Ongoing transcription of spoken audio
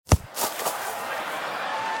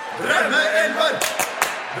Drømmeelver!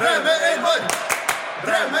 Drømmeelver!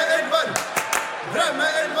 Drømmeelver!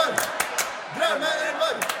 Drømmeelver!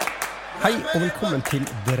 Drømmeelver! Hei og velkommen til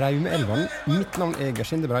Draumeelveren. Mitt navn er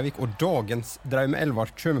Gersinde Breivik, og dagens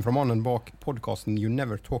Draumeelver kommer fra mannen bak podcasten You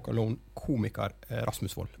Never Talk Alone, komiker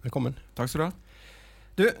Rasmus Wold. Velkommen. Takk skal du ha.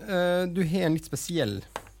 Du har en litt spesiell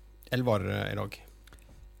elver i dag.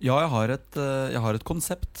 Ja, jeg har et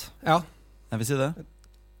konsept. Ja. Jeg vil si det.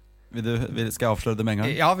 Skal jeg avsløre det med en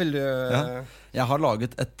gang? Ja, vil du... Ja. Jeg har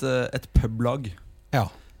laget et publag. Ja.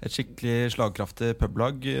 Et skikkelig slagkraftig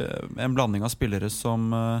publag. En blanding av spillere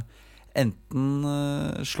som enten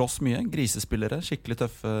slåss mye, grisespillere, skikkelig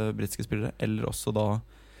tøffe britiske spillere, eller også da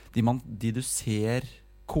de du ser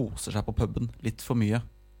koser seg på puben litt for mye.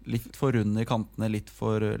 Litt for runde i kantene, litt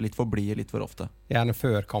for blide, litt for ofte. Gjerne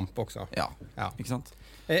før kamp også. Ja. Ikke sant?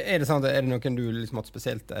 Er det sånn at er det noen du liksom har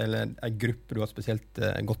spesielt, eller en gruppe du har spesielt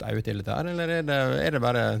godt øye til dette her, eller er det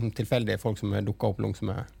bare tilfeldige folk som dukker opp langs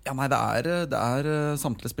med? Ja, nei, det er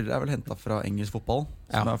samtlige spillere er vel hentet fra engelsk fotball,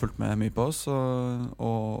 som jeg har fulgt med mye på oss,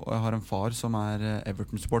 og jeg har en far som er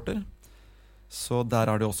Everton-supporter, så der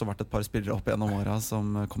har det også vært et par spillere opp gjennom åra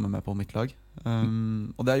som kommer med på mitt lag.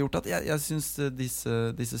 Og det har gjort at jeg synes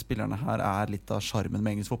disse spillerne her er litt av charmen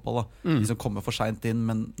med engelsk fotball da. De som kommer for sent inn,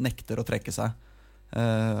 men nekter å trekke seg.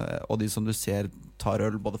 Og de som du ser tar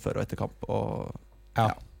øl både før og etter kamp og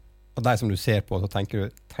Og de som du ser på, så tenker du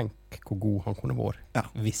tenk hvor god han kunne vært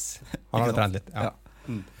hvis han hadde trent litt.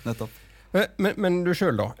 Nettopp. Men du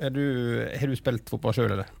selv da, har du spilt fotball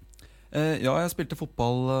selv eller? Ja, jeg spilte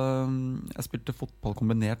fotball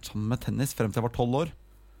kombinert sammen med tennis frem til jeg var 12 år,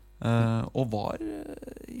 og var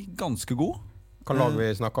ganske god. Hva lag vi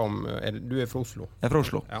snakker om? Du er fra Oslo? Jeg er fra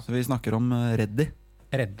Oslo, så vi snakker om Reddy.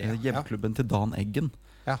 Hjemklubben til Dan Eggen.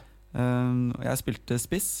 Jeg spilte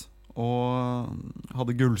spiss og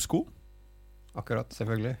hadde gullsko. Akkurat,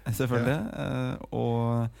 selvfølgelig.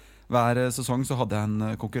 Og hver sesong så hadde jeg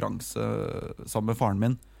en konkurranse sammen med faren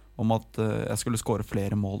min om at jeg skulle skåre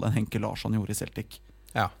flere mål enn Henke Larsson gjorde i Celtic.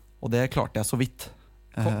 Og det klarte jeg så vidt.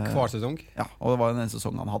 Hver sesong? Ja, og det var en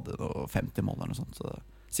sesong han hadde 50 mål eller noe sånt, så det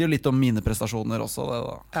sier litt om mine prestasjoner også det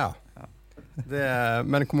da.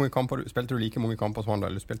 Men hvor mange kamper spilte du like mange kamper som han da?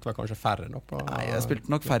 Eller spilte vel kanskje færre da? Nei, jeg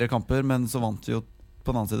spilte nok færre kamper, men så vant vi jo på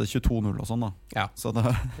den annen side 22-0 og sånn da. Så det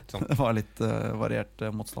var litt variert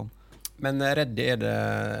motstand. Men Reddy er det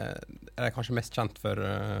kanskje mest kjent for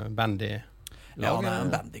bandy? Ja, det er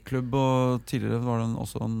en bandyklubb, og tidligere var det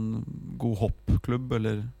også en god hoppklubb,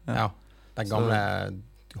 eller... Den gamle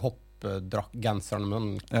hoppdrakkgenseren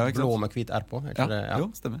med blå med hvit R på. Jo,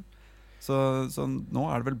 stemmer. Så nå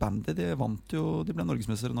er det vel bandy. De ble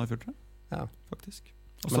norgesmestere nå i 14, faktisk.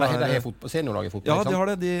 Også men det er seniorlag i fotball? Ja, de har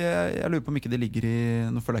det. Jeg lurer på om ikke de ligger i,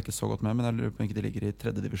 nå følger jeg ikke så godt med, men jeg lurer på om ikke de ligger i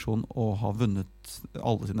 3. divisjon og har vunnet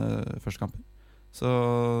alle sine første kamper. Så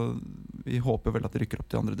vi håper vel at de rykker opp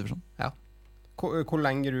til 2. divisjon. Hvor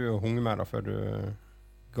lenge du hung med da før du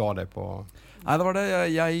ga det på? Nei, det var det.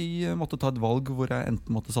 Jeg måtte ta et valg hvor jeg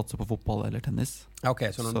enten måtte satse på fotball eller tennis. Ok,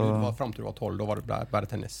 så når du var frem til du var 12, da var det bare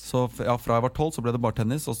tennis? Så fra jeg var 12 så ble det bare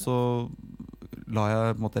tennis, og så la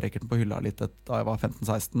jeg på en måte racketen på hylla litt da jeg var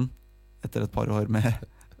 15-16, etter et par år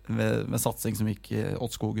med satsing som gikk i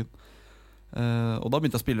Åttskogen. Og da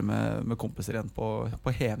begynte jeg å spille med kompiser igjen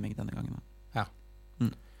på Heming denne gangen.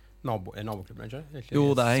 Naboklubben, ikke?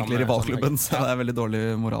 Jo, det er egentlig rivalklubben, så det er veldig dårlig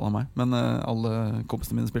moral av meg. Men alle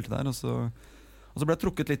kompisene mine spilte der, og så ble jeg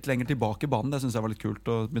trukket litt lenger tilbake i banen. Det synes jeg var litt kult,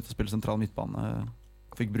 og begynte å spille sentral midtbane.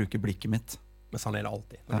 Fikk bruke blikket mitt. Men sånn er det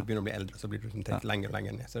alltid. Når du begynner å bli eldre, så blir du tenkt lenger og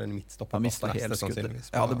lenger ned. Så det er midtstopper.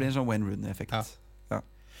 Ja, det blir en sånn Wayne Rooney-effekt.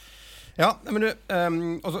 Men du,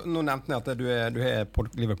 nå nevnte jeg at du er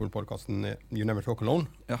Liverpool-podcasten You Never Talk Alone.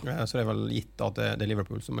 Så det er vel gitt at det er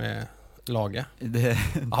Liverpool som er laget. Det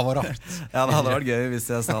var rart. Ja, det hadde vært gøy hvis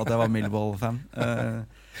jeg sa at jeg var Millwall-fan.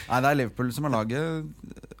 Nei, det er Liverpool som er laget,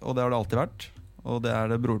 og det har det alltid vært. Og det er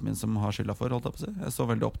det broren min som har skylda for, holdt jeg på å si. Jeg så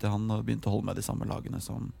veldig opp til han og begynte å holde med de samme lagene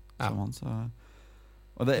som han.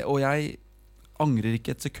 Og jeg angrer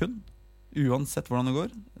ikke et sekund, uansett hvordan det går.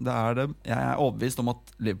 Jeg er overbevist om at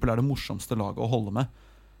Liverpool er det morsomste laget å holde med.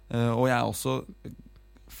 Og jeg er også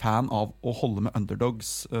fan av å holde med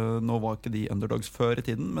underdogs. Nå var ikke de underdogs før i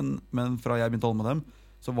tiden, men fra jeg begynte å holde med dem,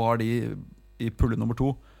 så var de i pulle nummer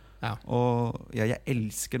 2. Og jeg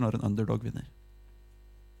elsker når en underdog vinner.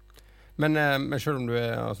 Men selv om du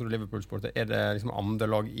er Liverpool-sporter, er det liksom andre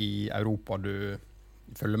lag i Europa du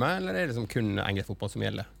følger med, eller er det liksom kun engelsk fotball som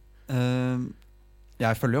gjelder?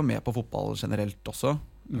 Jeg følger jo med på fotball generelt også.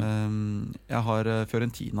 Jeg har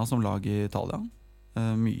Fiorentina som lag i Italia.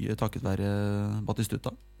 Mye takket være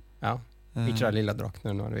Batistuta. Ikke det lilla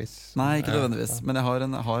draktene nødvendigvis. Nei, ikke nødvendigvis. Men jeg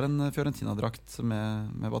har en Fiorentina-drakt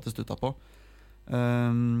med Batistuta på.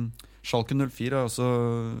 Schalke 04 er også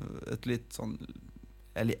et litt sånn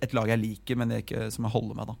et lag jeg liker, men det er ikke som jeg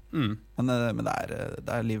holder med, da. Men det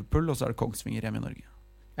er Liverpool, og så er det Kongsvinger hjemme i Norge.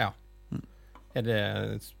 Ja. Er det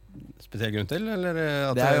spesiell grunn til, eller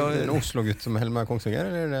at det er jo en Oslo-gutt som holder med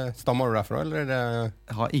Kongsvinger, eller stammer du derfra, eller er det...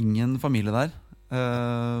 Jeg har ingen familie der.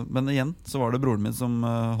 Men igjen så var det broren min som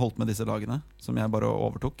holdt med disse lagene, som jeg bare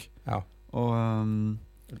overtok. Ja. Og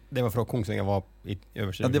det var fra Kongsvinger var i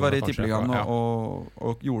øverste. Ja, de var i tippeligaen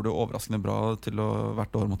og gjorde det overraskende bra til å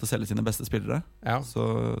hvert år måtte selge sine beste spillere. Ja.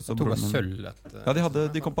 Så tok jeg sølv. Ja,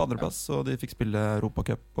 de kom på andreplass, og de fikk spille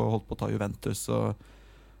Europacup og holdt på å ta Juventus, og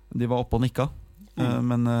de var oppe og nikka.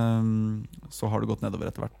 Men så har det gått nedover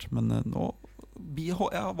etter hvert. Men nå jeg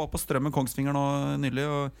var på Strømmen Kongsvinger nå nylig,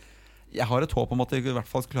 og jeg har et håp om at de i hvert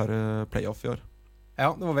fall skal klare playoff i år.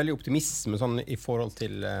 Ja, det var veldig optimisme sånn, i forhold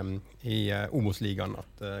til i Obos-ligaen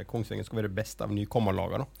at Kongsvinger skulle være det beste av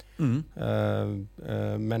nykommerlaget.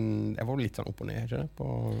 Men jeg var litt sånn opp og ned, ikke det?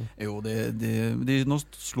 Jo, nå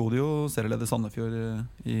slo de jo serieleder Sandefjord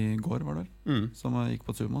i går, var det vel? Som gikk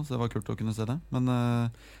på Sumo, så det var kult å kunne se det.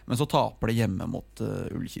 Men så taper de hjemme mot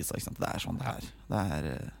Ullkisa, ikke sant? Det er sånn det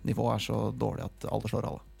er. Nivået er så dårlig at alle slår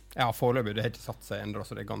alle. Ja, foreløpig, det har ikke satt seg enda,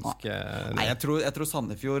 så det er ganske... Nei, jeg tror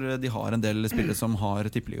Sandefjord, de har en del spillere som har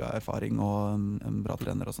tippeliga-erfaring og en bra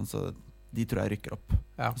trener og sånn, så de tror jeg rykker opp.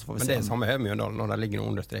 Ja, men det er samme her med Mjøndalen når de ligger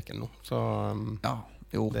under streken nå. Så, ja,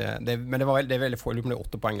 jo. Men det er veldig foreløpig, det er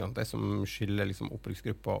 8 poeng, det som skiller liksom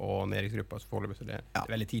opprykksgruppa og nedrykksgruppa, så foreløpig, så det er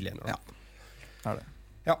veldig tidlig ennå. Ja, er det.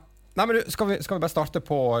 Ja. Nei, men skal vi bare starte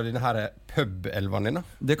på denne her pub-elveren din da?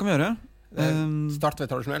 Det kan vi gjøre. Starter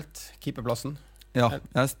vi tradisjonelt, keeperplassen. Ja,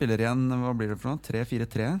 jeg spiller igjen, hva blir det for noe?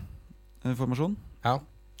 3-4-3-formasjon. Ja,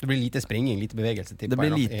 det blir lite springing, lite bevegelse. Det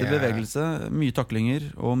blir lite bevegelse, mye taklinger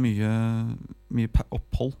og mye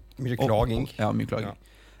opphold. Mye klaging. Ja, mye klaging.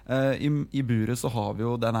 Ja. I buret så har vi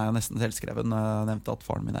jo, den er jo nesten selvskreven. Jeg nevnte at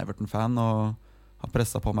faren min er Everton-fan, og har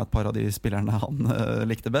presset på meg et par av de spillerne han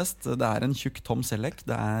likte best. Det er en tjukk Tom Selleck,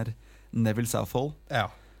 det er Neville Southall.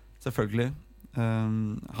 Ja. Selvfølgelig.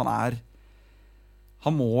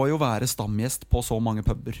 Han må jo være stamgjest på så mange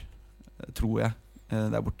puber, tror jeg,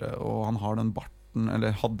 der borte. Og han har den barten,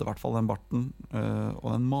 eller hadde i hvert fall den barten, og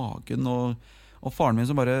den magen. Og faren min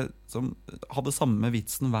som hadde samme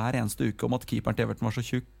vitsen hver eneste uke om at keeperen til Everton var så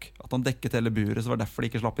tjukk, at han dekket hele buret, så var det derfor de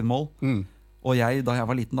ikke slapp inn mål. Og da jeg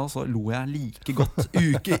var liten da, så lo jeg like godt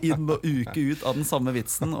uke inn og uke ut av den samme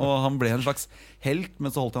vitsen. Og han ble en slags helt, men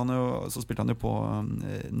så spilte han jo på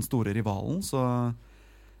den store rivalen, så...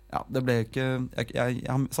 Ja, det ble ikke jeg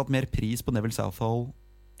har satt mer pris på Neville Southall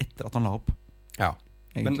etter at han la opp. Ja,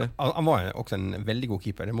 egentlig. Men han var også en veldig god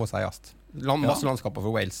keeper, det må sies. Masse landskaper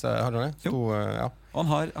for Wales, har han det? Ja.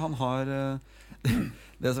 Han har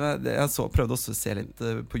det som jeg prøvde å se litt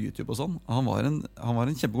på YouTube og sånn. Han var en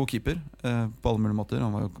kjempegod keeper på alle mulige måter.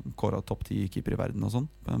 Han var jo kåret topp 10 keeper i verden og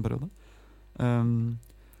sånn på en periode.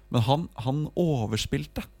 Men han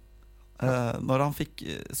overspilte når han fikk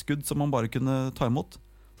skudd som han bare kunne ta imot.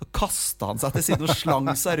 Så kastet han seg til siden og slang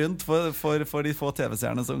seg rundt for de få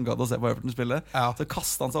TV-seerne som gadd å se på Everton spille. Ja. Så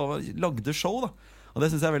kastet han seg over, lagde show da. Og det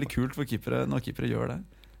synes jeg er veldig kult for keepere, når keepere gjør det.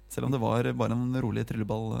 Selv om det var bare en rolig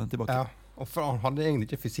trilleball tilbake. Ja, og for han hadde egentlig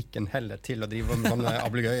ikke fysikken heller til å drive med sånne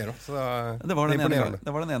ablegøyer. Det var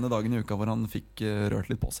den ene dagen i uka hvor han fikk rørt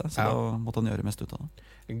litt på seg, så da måtte han gjøre mest ut av det.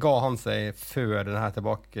 Ga han seg før denne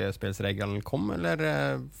tilbakespillsregelen kom,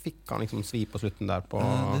 eller fikk han liksom svi på slutten der på...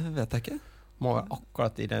 Det vet jeg ikke. Må være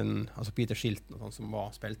akkurat i den, altså Peter Shilton og sånn,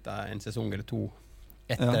 som spilte en sesong eller 2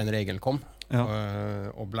 etter den regelen kom,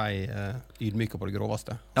 og ble ydmyket på det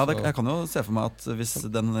groveste. Ja, jeg kan jo se for meg at hvis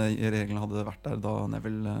den regelen hadde vært der da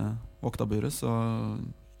Neville vokta buret, så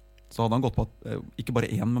hadde han gått på ikke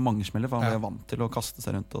bare én med mange smeller, for han var vant til å kaste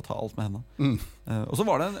seg rundt og ta alt med henne. Og så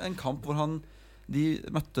var det en kamp hvor de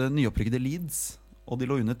møtte nyopprykkede Leeds, og de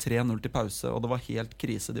lå under 3-0 til pause, og det var helt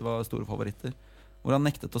krise, de var store favoritter, hvor han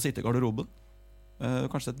nektet å sitte i garderoben.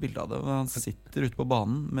 Kanskje et bilde av det. Han sitter ute på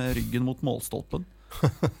banen med ryggen mot målstolpen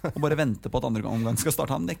og bare venter på at andre omgang skal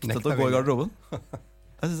starte. Han nektet å gå i garderoben.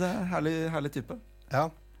 Jeg synes det er en herlig type. Ja.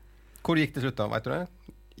 Hvor gikk det slutt da, vet du det?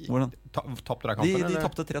 Hvordan? Tappte de kampen? De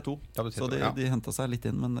tappte 3-2. Så de hentet seg litt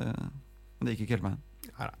inn, men det gikk ikke helt med hen.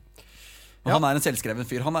 Nei. Han er en selvskreven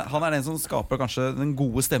fyr. Han er den som skaper kanskje den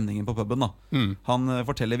gode stemningen på puben da. Han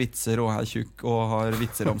forteller vitser og er tjukk og har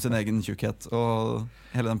vitser om sin egen tjukkhet og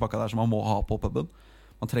hele den pakka der som man må ha på puben.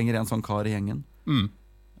 Man trenger en sånn kar i gjengen.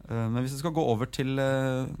 Men hvis vi skal gå over til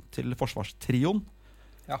forsvarstrioen,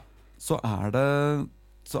 så er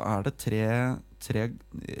det tre,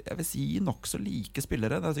 jeg vil si nok så like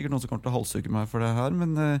spillere. Det sikkert noen som kommer til å halshugge meg for det her,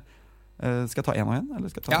 men skal jeg ta en og en?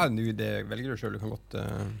 Eller skal jeg ta... Ja, det velger du selv, du kan godt...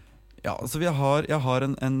 Ja, altså jeg har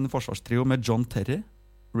en forsvarstrio med John Terry,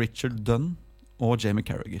 Richard Dunn og Jamie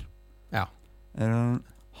Carragher. Ja.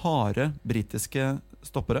 Harde britiske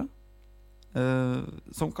stoppere,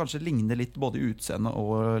 som kanskje ligner litt både i utseende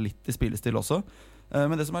og litt i spillestil også.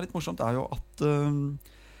 Men det som litt morsomt jo at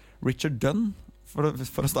Richard Dunn, for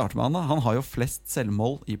å starte med han har jo flest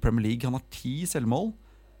selvmål i Premier League. Han har 10 selvmål,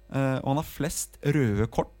 og han har flest røde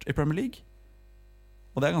kort i Premier League.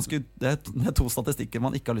 Og det er 2 statistikker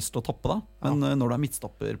man ikke har lyst til å toppe da. Men når du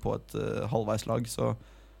midtstopper på et halvveislag, så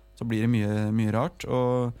blir det mye rart.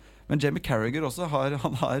 Men Jamie Carragher også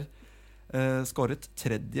har skåret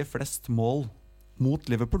 3. flest mål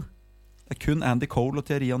mot Liverpool. Det kun Andy Cole og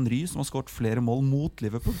Thierry Henry som har skåret flere mål mot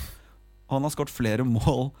Liverpool. Og han har skåret flere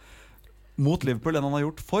mål mot Liverpool enn han har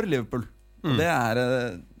gjort for Liverpool. Og det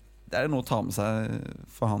er noe å ta med seg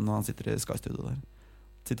for han når han sitter i Sky-studio der.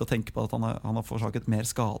 Sitter og tenker på at han har forsaket mer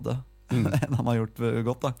skade enn han har gjort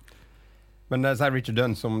godt da. Men det er Richard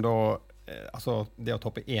Dunn som da, altså det å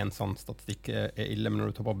toppe en sånn statistikk ille, men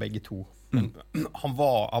når du topper begge to, men han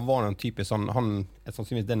var en type sånn, han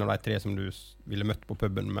sannsynligvis den av de 3 som du ville møtt på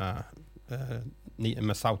puben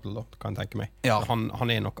med Southall da, kan jeg tenke meg. Ja. Han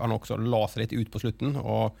også la seg litt ut på slutten,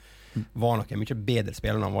 og var nok en mye bedre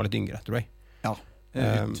spiller når han var litt yngre, tror jeg. Ja,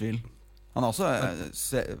 uten tvil. Han også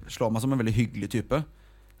slår meg som en veldig hyggelig type.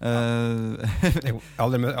 Jeg har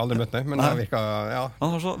aldri møtt meg, men det virker, ja.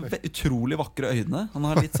 Han har så utrolig vakre øyne. Han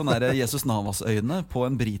har litt sånn der Jesus Navas-øyne på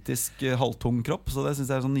en britisk halvtung kropp, så det synes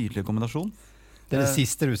jeg en sånn nydelig kombinasjon. Det er det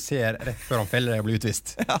siste du ser rett før han feller deg og blir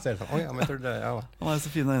utvist. Ja. Ser sånn, ja, men jeg tror det, ja. Han har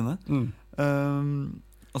så fine øyne.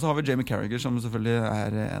 Og så har vi Jamie Carragher, som selvfølgelig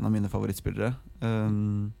en av mine favorittspillere.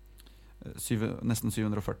 Nesten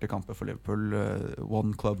 740 kamper for Liverpool,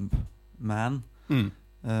 one club man.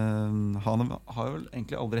 Han har jo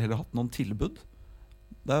egentlig aldri heller hatt noen tilbud.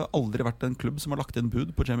 Det har aldri vært en klubb som har lagt inn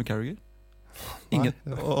bud på Jamie Carragher.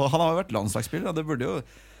 Og han har jo vært landslagsspiller, det burde jo,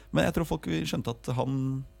 men jeg tror folk skjønte at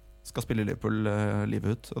han skal spille Liverpool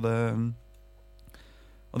livet ut.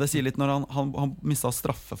 Og det sier litt når han mistet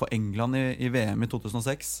straffe for England i VM i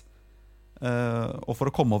 2006, og for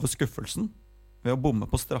å komme over skuffelsen ved å bomme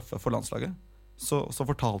på straffe for landslaget, så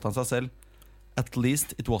fortalte han seg selv at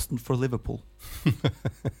least it wasn't for Liverpool.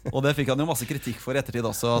 Og det fikk han jo masse kritikk for i ettertid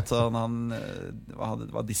også, at han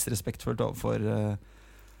var disrespektfullt overfor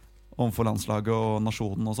landslaget og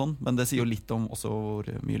nasjonen og sånn. Men det sier jo litt om også hvor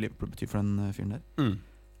mye Liverpool betyr for den fyren der.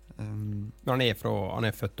 Men han er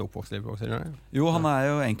født og oppvokst i Liverpool? Jo, han er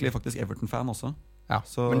jo egentlig faktisk Everton-fan også. Ja,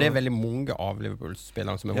 så, men det er veldig mange av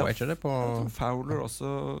Liverpool-spillerne som er ikke det på... Fowler også,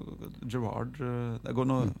 Gerrard. Det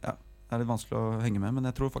er litt vanskelig å henge med, men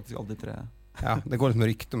jeg tror faktisk alle de 3. Ja, det går litt med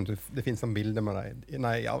rykte om det finnes en bilde med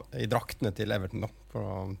deg i draktene til Everton da,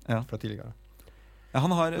 fra tidligere. Ja,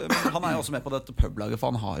 han er jo også med på dette publaget,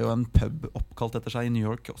 for han har jo en pub oppkalt etter seg i New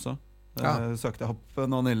York også. Søkte jeg opp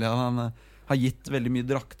nå nylig. Han har gitt veldig mye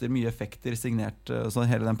drakter, mye effekter signert, så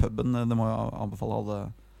hele den puben, det må jeg anbefale alle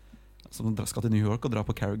som skal til New York og dra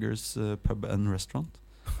på Carragher's pub and restaurant.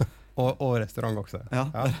 Og restaurant også. Ja.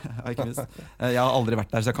 Ikke minst. Jeg har aldri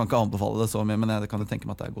vært der, så jeg kan ikke anbefale det så mye, men jeg kan jo tenke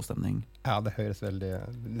meg at det er god stemning. Ja, det høres veldig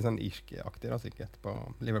litt sånn irsk-aktig da, sikkert på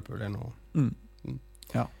Liverpool nå.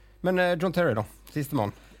 Ja. Men John Terry da, siste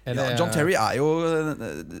mann. John Terry er jo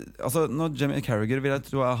altså, når Jamie Carragher vil jeg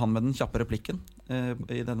tro er han med den kjappe replikken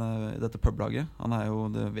i dette publaget. Han er jo,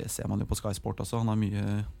 det ser man jo på Sky Sport også. Han har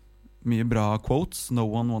mye bra quotes. No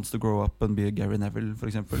one wants to grow up and be a Gary Neville, for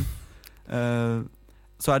eksempel.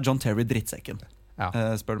 Så er John Terry drittsekken,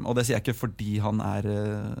 spør dem. Og det sier jeg ikke fordi han er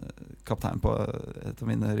kaptein på et av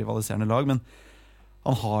mine rivaliserende lag, men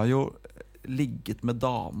han har jo ligget med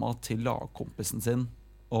dama til lagkompisen sin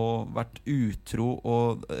og vært utro,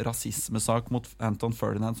 og rasismesak mot Anton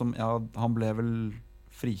Ferdinand, som han ble vel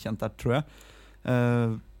frikjent der, tror jeg.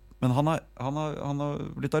 Men han har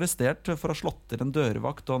blitt arrestert for å ha slått til en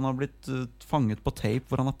dørvakt, og han har blitt fanget på tape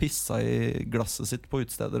hvor han har pisset i glasset sitt på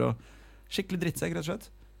utesteder, og skikkelig drittsekk, rett og slett.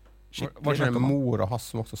 Var ikke det mor og hans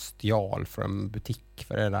som også stjal fra en butikk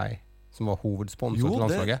for det som var hovedsponsor til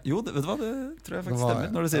landslaget? Jo, vet du hva, det tror jeg faktisk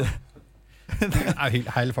stemmer når du sier det.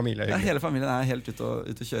 Hele familien er hyggelig. Hele familien er helt ute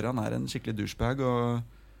å kjøre. Han er en skikkelig douchebag,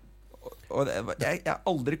 og jeg har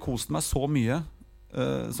aldri kost meg så mye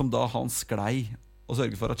som da han sklei og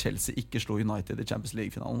sørget for at Chelsea ikke slo United i Champions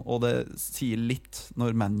League-finalen. Og det sier litt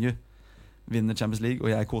når Man U vinner Champions League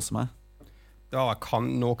og jeg koser meg. Ja,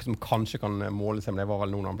 noe som kanskje kan måle seg, men det var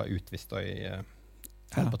vel noen han ble utvist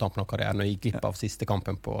på tampen av karrieren og gikk glipp av siste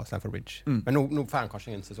kampen på Stamford Bridge. Men nå får han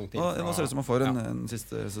kanskje en sesong til. Nå ser det ut som han får en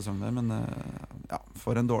siste sesong der, men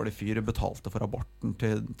for en dårlig fyr. Betalte for aborten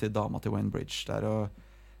til dama til Wayne Bridge der, og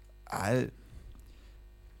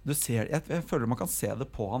du ser, jeg føler man kan se det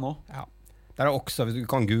på han også. Ja. Der også, hvis du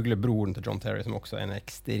kan google broren til John Terry, som også er en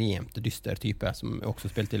ekstremt dyster type, som også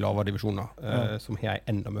spilte i lavere divisjoner, som har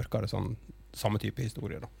en enda mørkere samme type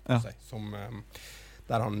historie da, som,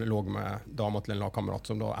 der han lå med dama til en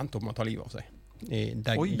lagkamerat som da endte opp med å ta livet av seg i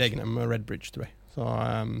Dagenham Redbridge, tror jeg. Så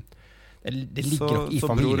det ligger nok i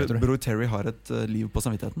familien, tror jeg. Så bror Terry har et liv på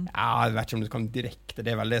samvittigheten? Ja, jeg vet ikke om du kan direkte.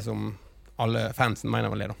 Det er vel det som alle fansen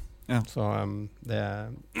mener vel det da. Så det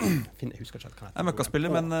jeg husker ikke hva jeg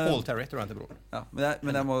møkkaspiller, men Paul Terry, tror jeg heter broren. Ja,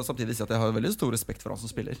 men jeg må samtidig si at jeg har veldig stor respekt for han som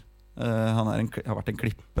spiller. Han har vært en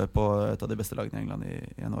klippe på et av de beste lagene i England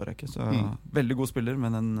i en årrekke. Så veldig god spiller,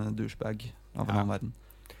 men en douchebag av en annen verden.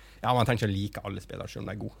 Ja, man trenger ikke like alle spillere selv om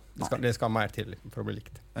de er gode. Det skal mer til for å bli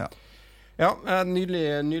likt. Ja,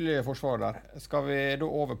 nydelig forsvar der. Skal vi da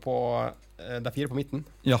over på de 4 på midten?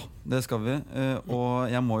 Ja, det skal vi. Og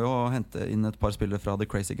jeg må jo hente inn et par spillere fra The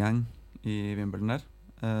Crazy Gang i Wimbledon der.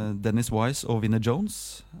 Dennis Wise og Vinnie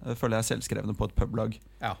Jones føler jeg selvskrevne på et publag.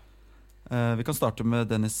 Ja. Vi kan starte med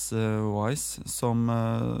Dennis Wise, som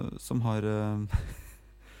har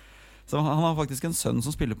han har faktisk en sønn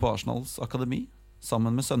som spiller på Arsenals akademi,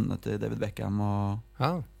 sammen med sønnene til David Beckham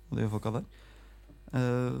og de folka der.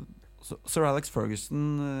 Sir Alex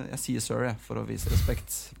Ferguson, jeg sier sir for å vise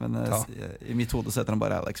respekt, men i mitt hode setter han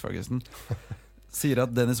bare Alex Ferguson, sier at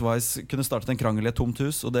Dennis Wise kunne startet en krangel i et tomt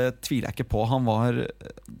hus, og det tviler jeg ikke på.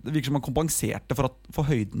 Det virker som han kompenserte for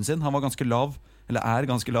høyden sin. Han var ganske lav, eller er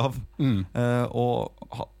ganske lav, og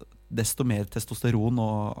desto mer testosteron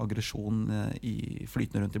og aggresjon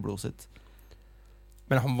flytende rundt i blodet sitt.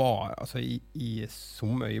 Men han var, altså i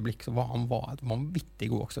somme øyeblikk så var han et vanvittig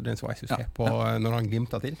god også, Dennis Wise, husker jeg, når han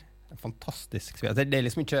glimta til. Fantastisk spiller. Det er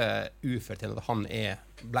liksom ikke uført til at han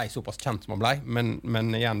ble såpass kjent som han ble,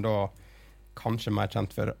 men igjen da kanskje mer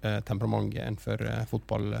kjent for temperamentet enn for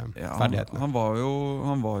fotballferdighetene. Han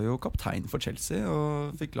var jo kaptein for Chelsea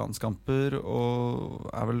og fikk landskamper og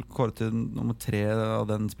vel kåret til nummer 3 av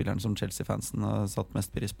den spilleren som Chelsea-fansen har satt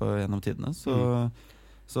mest pris på gjennom tidene.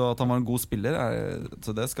 Så at han var en god spiller,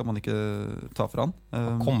 så det skal man ikke ta fra han.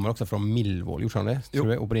 Han kommer også fra Millwall, gjorde han det? Tror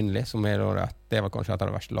jeg, opprinnelig, som det var kanskje et av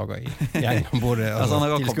de verste lagene i England. Både, altså, han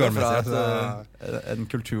har kommet fra en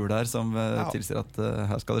kultur der som tilsier at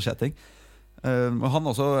her skal det skje ting. Han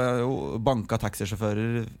også banka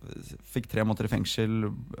taxisjåfører, fikk 3 måneder i fengsel.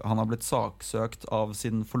 Han har blitt saksøkt av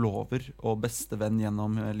sin forlover og beste venn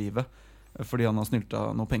gjennom livet, fordi han har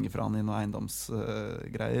snylta noe penger fra han i noen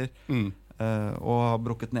eiendomsgreier. Og har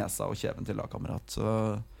brukket nesa og kjeven til lagkamerat. Så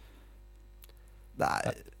det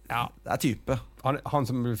er type. Han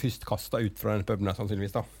som ble først kastet ut fra den puben der,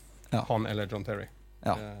 sannsynligvis da. Han eller John Terry.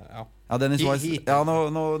 Ja, Dennis Wise.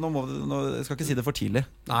 Nå jeg skal ikke si det for tidlig.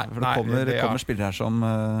 For det kommer spillere her som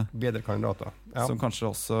bedre kandidater. Som kanskje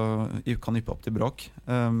også kan yppe opp til bråk.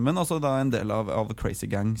 Men også da en del av Crazy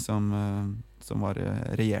Gang som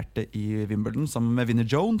regjerte i Wimbledon, sammen med Vinnie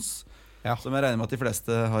Jones. Som jeg regner med at de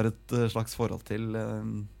fleste har et slags forhold til,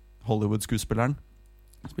 Hollywood-skuespilleren.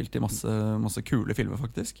 Spilte i masse kule filmer,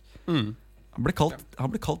 faktisk. Han ble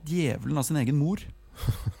kalt djevelen av sin egen mor.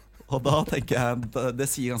 Og da tenker jeg det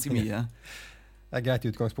sier ganske mye. Det er greit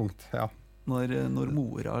utgangspunkt, ja. Når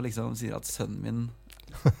mora liksom sier at sønnen min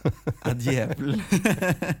er djevel.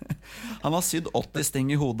 Han har sydd 80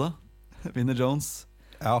 sting i hodet, Vinnie Jones.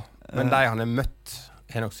 Ja, men de han har møtt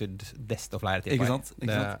har nok sydd desto flere til. Ikke sant?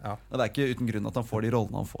 Det er ikke uten grunn at han får de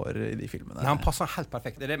rollene han får i de filmene. Men han passer helt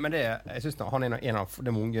perfekt. Men jeg synes han er en av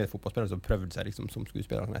de mange fotballspillere som har prøvd seg liksom, som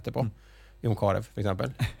skuespiller etterpå. Jon Carew, for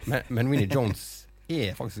eksempel. Men Vinnie Jones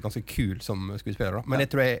er faktisk ganske kul som skuespiller da. Men det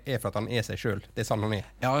tror jeg for at han er seg selv. Det er sånn han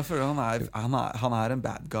er. Ja, jeg føler han er en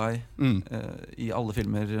bad guy i alle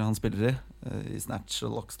filmer han spiller i Snatch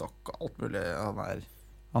og Lockstock og alt mulig.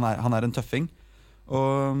 Han er en tøffing.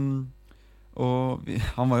 Og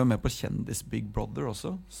han var jo med på Kjendis Big Brother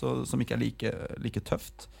også, som ikke er like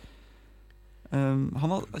tøft.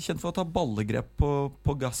 Han er kjent for å ta ballegrep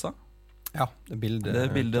på Gaza. Ja, det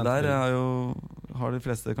bildet der har de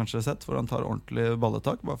fleste kanskje sett, for han tar ordentlig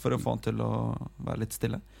balletak bare for å få han til å være litt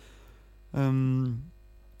stille.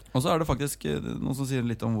 Og så er det faktisk noen som sier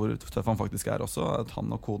litt om hvor tøff han faktisk er også, at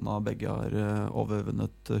han og kona begge har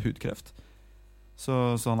overvunnet hudkreft.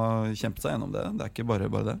 Så han har kjempet seg gjennom det. Det er ikke bare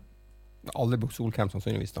det. Alle brukt solkrem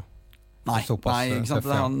sannsynligvis da. Nei, ikke sant?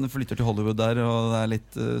 Han flytter til Hollywood der, og det er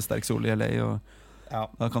litt sterk sol i LA, og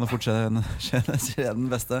da kan det fort skje den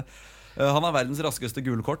beste. Han har verdens raskeste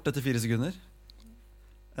gule kort etter 4 sekunder.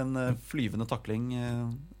 En flyvende takling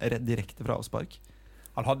direkte fra avspark.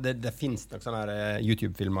 Det finnes nok sånne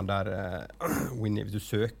YouTube-filmer der hvis du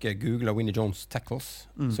søker Google Winnie Jones tackles,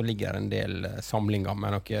 så ligger det en del samlinger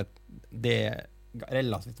med noe det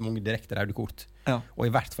relativt mange direkte røde kort. Ja. Og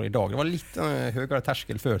i hvert fall i dag. Det var litt høyere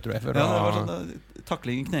terskel før, tror jeg. Ja, det var sånn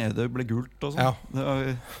takling i kneet ble gult og sånn. Ja. Det var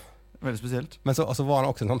veldig spesielt. Men så altså, var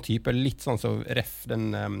han også en sånn type, litt sånn som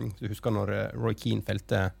du husker når Roy Keane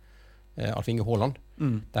felte Alf Inge Haaland,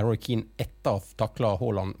 der Roy Keane etter å takla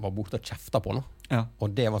Haaland var borte og kjefta på noe. Ja.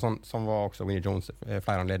 Og det var sånn som var også Winnie Jones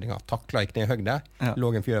flere anledninger. Takla i knehøgde,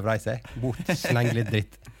 lå en fyr og vrei seg, bort, sleng litt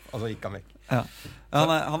dritt, og så gikk han vekk. Ja.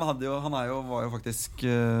 Han var jo faktisk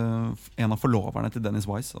en av forloverne til Dennis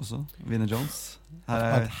Wise også, Winnie Jones.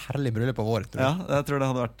 Et herlig bryllup på våret, tror jeg. Ja, jeg tror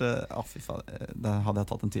det hadde vært fy faen, det hadde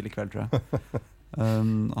jeg tatt en tidlig kveld, tror jeg.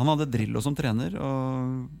 Han hadde Drillo som trener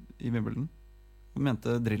i Wimbledon. Han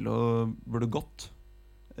mente Drillo burde gått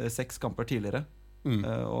 6 kamper tidligere.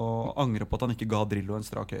 Og angrer på at han ikke ga Drillo en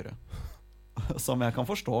strak høyre. Som jeg kan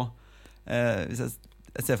forstå. Hvis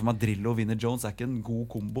jeg ser for meg at Drillo og Winnie Jones ikke en god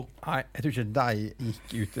kombo. Nei, jeg tror ikke de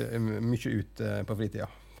gikk mye ut på fritida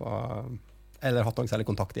eller hatt noen særlig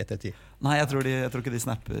kontakt i ettertid. Nei, jeg tror ikke de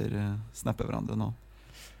snapper hverandre nå.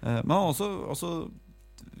 Men han har også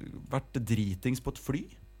vært dritings på et fly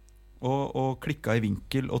og klikka i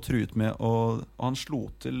vinkel og truet med og han slo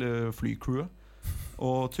til flycrewet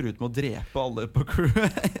og truet med å drepe alle på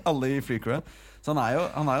crewet, alle i flycrewet. Så han er jo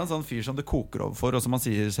en sånn fyr som det koker over for, og som han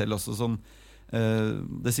sier selv også sånn,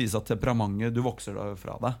 det sies at temperamentet du vokser da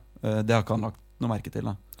fra deg. Det har ikke han lagt noe merke til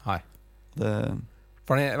da. Nei.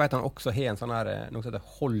 For jeg vet han også har en sånn her, noe som heter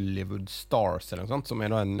Hollywood Stars eller noe sånt, som er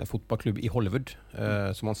da en fotballklubb i Hollywood,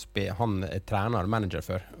 som han er trener og manager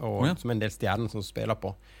for, og som er en del stjerner som spiller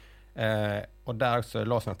på. Og der også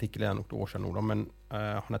la seg en artikkel noen år siden nå da, men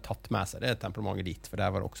han har tatt med seg det temperamentet dit, for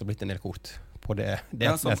der var det også blitt en del kort på det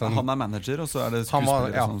sånn, han er manager, og så er det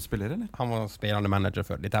skuespillere som spiller, eller? Han var spillende manager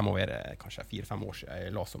før. Dette må være kanskje 4-5 år siden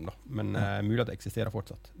jeg las om da, men mulig at det eksisterer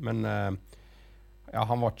fortsatt. Men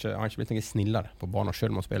han har ikke blitt noe snillere på banen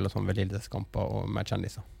selv om å spille sånn veldedigelseskamper og med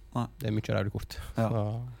kjendiser. Det er mye røde kort. Ja,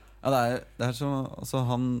 det er så, altså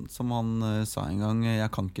som han sa en gang, jeg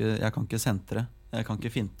kan ikke sentre, jeg kan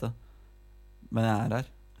ikke finte, men jeg er her.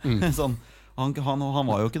 Sånn, han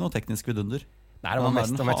var jo ikke noe teknisk vidunder. Nei, det var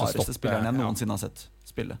mest den hardeste spilleren jeg noensinne har sett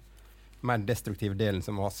spille. Mer destruktiv delen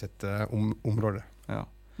som har sett området. Ja.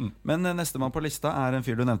 Men neste mann på lista er en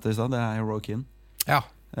fyr du nevnte i stad, det er Roy Keane. Ja.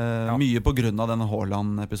 Mye på grunn av denne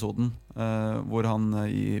Haaland-episoden, hvor han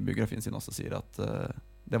i biografien sin også sier at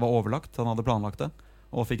det var overlagt, han hadde planlagt det,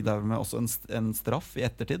 og fikk dermed også en straff i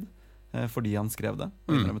ettertid, fordi han skrev det,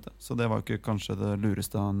 så det var ikke kanskje det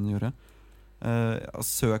lureste han gjorde.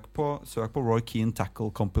 Søk på Roy Keane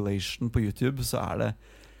Tackle Compilation på YouTube, så er det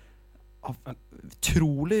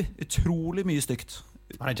utrolig mye stygt.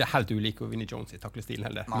 Han er ikke helt ulik Winnie Jones i taklestilen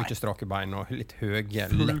heller. Mye strake bein og litt høye,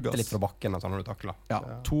 lette litt fra bakken altså, når du takler.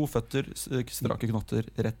 Ja, 2 føtter, strake knotter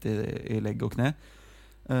rett i legg og kne.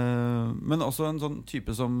 Men også en sånn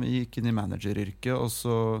type som gikk inn i manageryrket og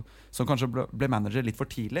som kanskje ble manager litt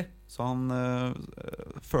for tidlig. Så han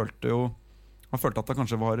følte at han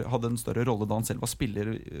kanskje hadde en større rolle da han selv var spiller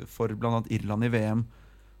for blant annet Irland i VM,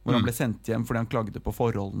 hvor han ble sendt hjem fordi han klagde på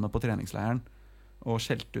forholdene på treningsleiren og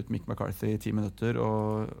skjelte ut Mick McCarthy i 10 minutter,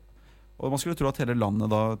 og man skulle tro at hele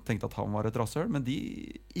landet da tenkte at han var et rasshøl, men de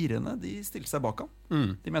irene, de stilte seg bak han.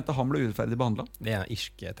 De mente han ble urettferdig behandlet. Det er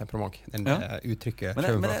irsk temperament, uttrykket.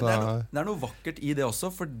 Men det er noe vakkert i det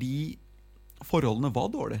også, fordi forholdene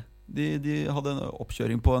var dårlige. De hadde en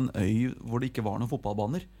oppkjøring på en øy hvor det ikke var noen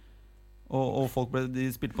fotballbaner, og de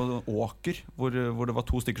spilte på en åker hvor det var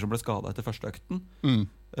 2 stykker som ble skadet etter første økten.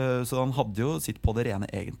 Så han hadde jo sitt på det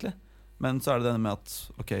rene egentlig. Men så er det denne med at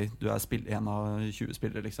ok, du er en av 20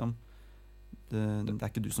 spillere liksom. Det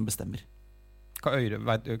er ikke du som bestemmer. Hva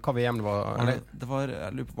VM det var?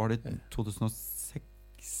 Jeg lurer på, var det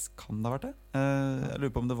 2006? Kan det ha vært det? Jeg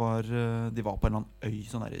lurer på om det var de var på en eller annen øy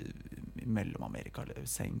sånn der mellom Amerika, eller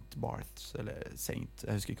St. Barth eller St.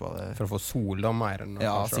 Jeg husker ikke hva det for å få sol da mer enn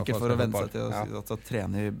sikkert for å venne seg til å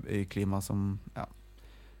trene i klima som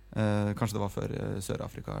kanskje det var før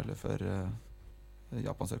Sør-Afrika eller før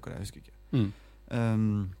Japan, Sør-Korea, jeg husker ikke.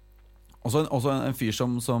 Også en fyr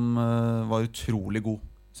som var utrolig god,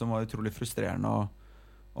 som var utrolig frustrerende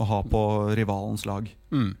å ha på rivalens lag.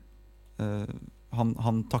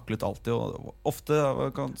 Han taklet alltid, og ofte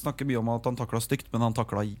kan snakke mye om at han taklet stygt, men han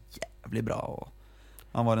taklet jævlig bra, og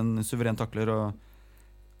han var en suveren takler. Og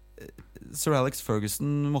Sir Alex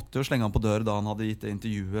Ferguson måtte jo slenge han på dør da han hadde gitt det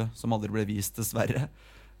intervjuet som aldri ble vist, dessverre,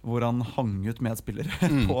 hvor han hang ut medspillere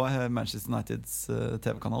på Manchester Uniteds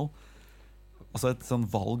TV-kanal. Altså et sånn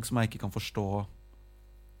valg som jeg ikke kan forstå.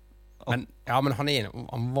 Men han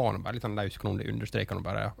var bare litt sånn løskanon. Det understreker nå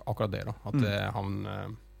bare akkurat det da. At han,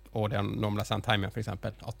 og det når han ble sendt hjem igjen for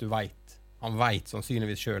eksempel, at han vet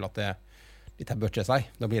sannsynligvis selv at dette bør ikke si,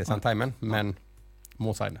 da blir det sendt hjem igjen, men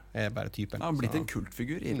må si det, bare typen. Han har blitt en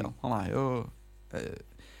kultfigur i Irland. Han jo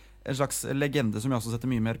en slags legende som jeg også setter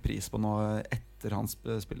mye mer pris på nå etter hans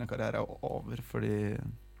spillende karriere over, fordi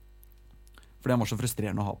han var så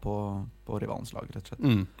frustrerende å ha på rivalens lag, rett og slett.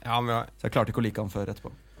 Så jeg klarte ikke å like han før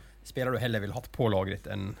etterpå. Spiller du heller vil hatt på laget ditt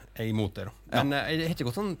enn imot det da. Men det har ikke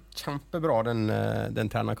gått sånn kjempebra den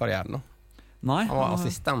trenerkarrieren da. Nei, han var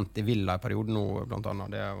assistent i Villa i perioden nå, blant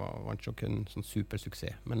annet. Det var ikke en sånn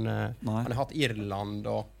supersuksess. Men han har hatt Irland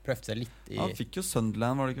og prøvd seg litt i... Han fikk jo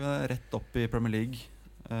Sunderland, var det ikke, rett opp i Premier League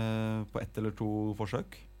på 1 eller 2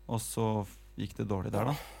 forsøk. Og så gikk det dårlig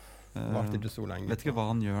der da. Varte ikke så lenge. Vet ikke hva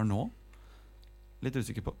han gjør nå. Litt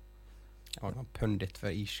usikker på. Ja, han var pundit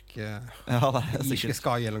for irske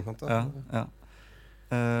Sky eller noe sånt. Ja.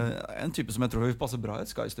 En type som jeg tror vil passe bra i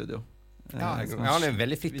et Sky-studio. Han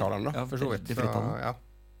veldig frittalende da, for så vidt. For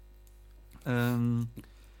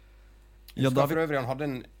øvrig han hadde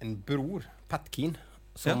en bror, Pat Keane,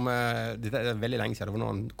 som det veldig lenge siden, det var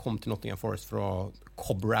når han kom til Nottingham Forest fra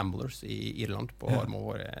Cobb Ramblers i Irland på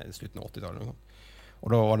slutten av 80-tallet. Og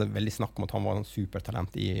da var det veldig snakk om at han var en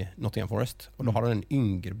supertalent i Nottingham Forest. Og da hadde han en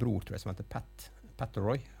yngre bror, tror jeg, som heter Pat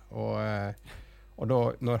Roy. Og da,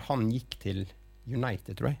 når han gikk til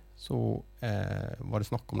United, tror jeg, så var det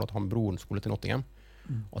snakk om at broren skulle til Nottingham.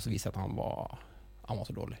 Og så viste det at han var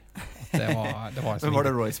så dårlig. Men var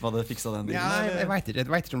det Roy som hadde fikset den dealen? Ja, jeg vet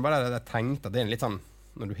ikke om bare jeg tenkte at det litt sånn,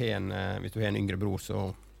 når hvis du har en yngre bror, så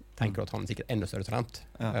tenker du at han er sikkert enda større talent.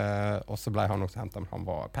 Og så ble han også hentet,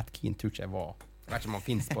 men Pat Keane tror ikke jeg vet ikke om han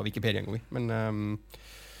finnes på Wikipedia en gang, men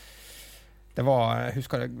det var, jeg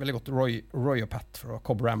husker det veldig godt, Roy og Pat fra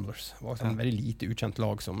Cobb Ramblers. Det var et veldig lite ukjent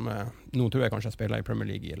lag som, nå tror jeg kanskje jeg spiller i Premier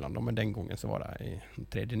League i Irland, men den gangen så var det i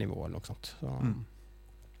 3. nivå eller noe sånt. Så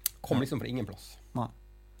kom liksom fra ingen plass. Nei.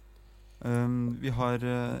 Vi har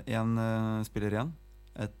en spiller igjen.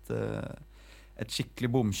 Et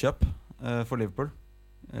skikkelig bomkjøp for Liverpool.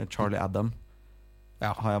 Charlie Adam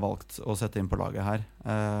har jeg valgt å sette inn på laget her.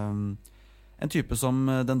 En type som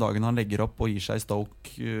den dagen han legger opp og gir seg i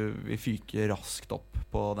Stoke vil fyke raskt opp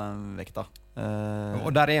på den vekta.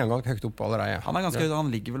 Og der han ganske høyt opp allerede. Han ganske høyt,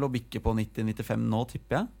 han ligger vel og bikker på 90-95 nå,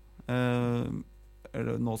 tipper jeg.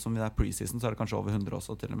 Nå som vi preseason, så det kanskje over 100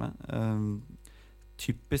 også til og med.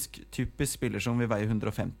 Typisk spiller som vil veie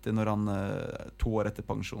 150 når han 2 år etter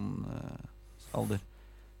pensjonsalder.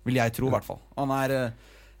 Vil jeg tro i hvert fall. Han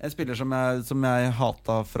en spiller som jeg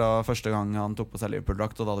hatet fra første gang han tok på seg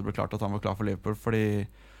Liverpool-drakt, og da det ble klart at han var klar for Liverpool, fordi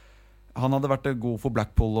han hadde vært god for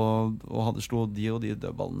Blackpool og hadde slå de og de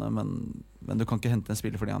dødballene, men du kan ikke hente en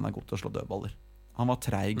spiller fordi han god til å slå dødballer. Han var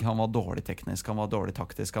treig, han var dårlig teknisk, han var dårlig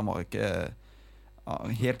taktisk, han var ikke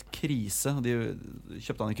helt krise. De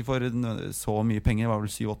kjøpte han ikke for så mye penger, det var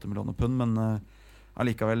vel 7-8 millioner pund, men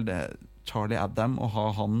allikevel, Charlie Adam, å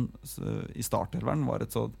ha han i startelveren var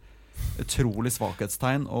et så utrolig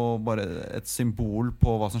svakhetstegn og bare et symbol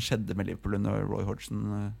på hva som skjedde med Liverpool under Roy Hodgson,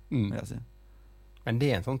 vil jeg si. Men det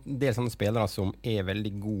en del sånne spillere som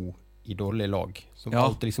veldig god i dårlige lag, som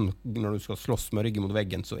alltid liksom, når du skal slåss med ryggen mot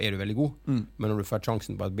veggen, så du veldig god, men når du får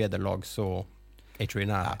sjansen på et bedre lag, så ikke du i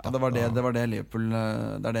nærhet. Det var det Liverpool,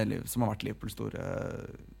 det det som har vært Liverpools store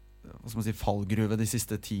hva skal man si, fallgruve de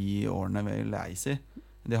siste 10 årene, vil jeg si.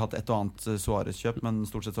 De har hatt et og annet Suarez-kjøp, men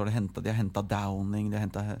stort sett så har de har hentet Downing, de har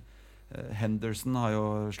hentet Henderson har jo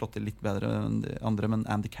slått det litt bedre enn de andre, men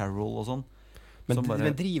Andy Carroll og sånn. Men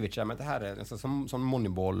driver ikke med dette her sånn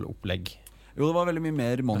Moneyball-opplegg? Jo, det var veldig mye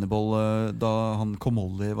mer Moneyball da han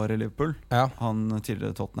Comolli var i Liverpool. Han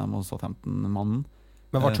tidligere Tottenham og Southampton-mannen.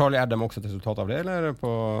 Men var Charlie Adam også et resultat av det, eller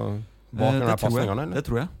på bakgrunnen av passningene? Det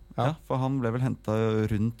tror jeg. Ja, for han ble vel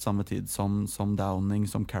hentet rundt samme tid som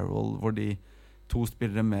Downing, som Carroll, hvor de 2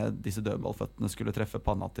 spillere med disse dødballføttene skulle treffe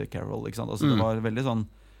panna til Carroll, ikke sant? Altså, det var veldig sånn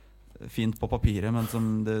fint på papiret, men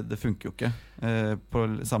som det funker jo ikke på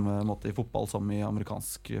samme måte i fotball som i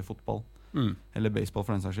amerikansk fotball eller baseball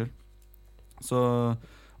for den saks skyld. Så,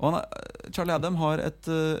 Charlie Adam har et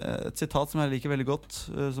sitat som jeg liker veldig godt,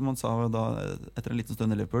 som han sa da etter en liten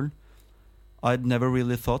stund i Liverpool: I'd never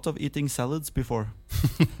really thought of eating salads before.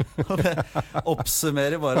 Og det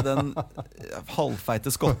oppsummerer bare den halvfeite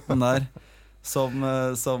skotten der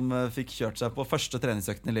som fikk kjørt seg på første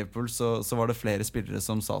treningsøkten i Liverpool. Så var det flere spillere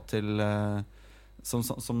som sa til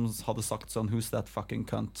som hadde sagt sånn Who's that fucking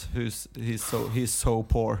cunt? He's so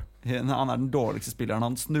poor. Han den dårligste spilleren.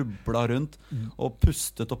 Han snubla rundt og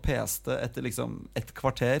pustet og peste etter liksom et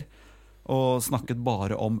kvarter. Og snakket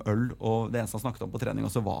bare om øl. Og det eneste han snakket om på trening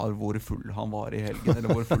også var hvor full han var i helgen,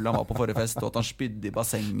 eller hvor full han var på forrige fest, og at han spydde i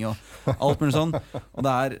bassenget og alt mulig sånn. Og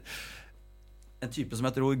det en type som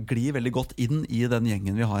jeg tror glir veldig godt inn i den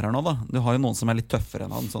gjengen vi har her nå, da. Du har jo noen som litt tøffere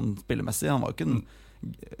enn han sånn spillemessig. Han var jo ikke en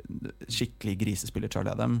skikkelig grisespiller,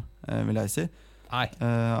 Charlie Adam, vil jeg si. Nei.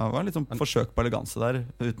 Det var litt sånn forsøk på eleganse der,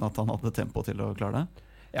 uten at han hadde tempo til å klare det.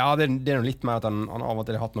 Ja, det noe litt mer at han av og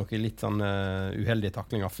til har hatt noen litt sånn uheldige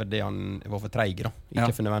taklinger fordi han var for treig, da.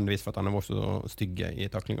 Ikke for nødvendigvis for at han var så stygge i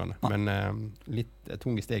taklingene, men litt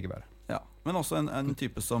tung i steget bare. Ja, men også en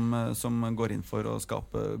type som går inn for å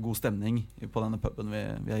skape god stemning på denne puben vi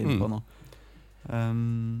inne på nå.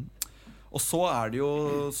 Og så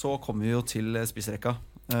så kommer vi jo til spissrekka,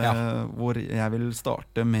 hvor jeg vil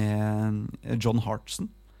starte med John Hartson.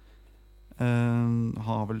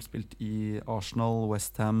 Har vel spilt i Arsenal,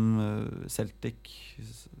 West Ham, Celtic.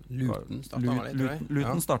 Luton startet han litt, tror jeg.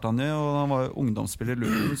 Luton startet han jo, og han var ungdomsspiller i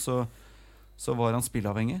Luton, så var han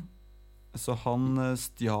spilleavhengig. Så han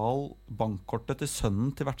stjal bankkortet til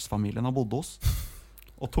sønnen til vertsfamilien han bodde hos,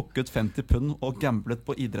 og tok ut 50 pund og gamblet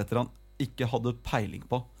på idretter han ikke hadde peiling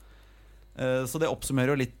på. Så det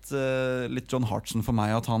oppsummerer jo litt John Hartson for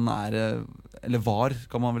meg, at han eller var,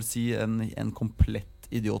 kan man vel si, en komplett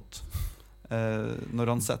idiot. Når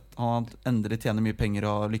han endelig tjener mye penger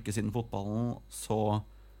og lykkes innen fotballen,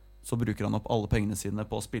 så bruker han opp alle pengene sine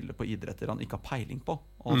på å spille på idretter han ikke har peiling på.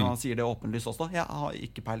 Og han sier det åpenlyst også, jeg har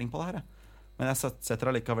ikke peiling på det her, men jeg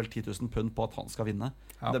setter allikevel 10 000 pund på at han skal vinne.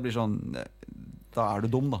 Det blir sånn, da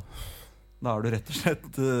du dum, da. Da du rett og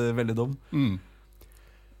slett veldig dum.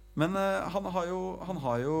 Men han har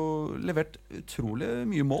jo levert utrolig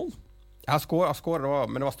mye mål. Jeg har skåret,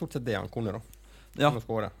 men det var stort sett det han kunne, da. Ikke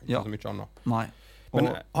så mye annet. Nei. Men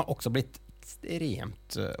han har også blitt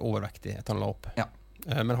ekstremt overvektig etter han la opp.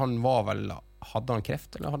 Men han var vel, hadde han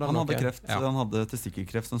kreft? Eller hadde han hadde kreft, han hadde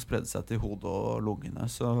testikkelkreft som spredde seg til hodet og lungene,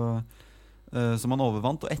 som han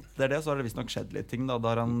overvant. Og etter det så har det visst nok skjedd litt ting da,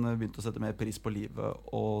 der han begynte å sette mer pris på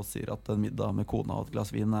livet og sier at en middag med kona og et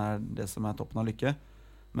glass vin det som toppen av lykke.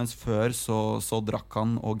 Mens før så drakk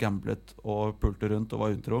han og gamblet og pulte rundt og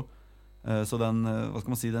var utro. Så den, hva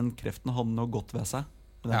skal man si, den kreften hadde noe godt ved seg.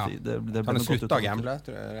 Det kan du slutte å gamble,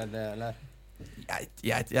 tror jeg, eller?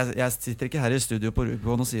 Jeg sitter ikke her i studio på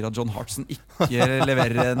Rubicon og sier at John Hartson ikke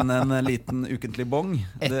leverer en liten ukentlig bong.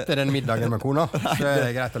 Etter den middagen med kona, så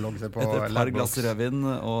det greit å logge seg på. Etter et par glass rødvin,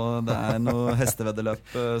 og det noe hesteveddeløp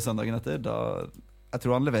søndagen etter, jeg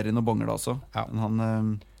tror han leverer noen bonger da også.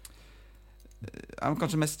 Men han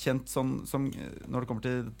kanskje mest kjent som når det kommer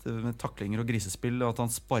til med taklinger og grisespill, og at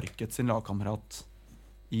han sparket sin lagkamerat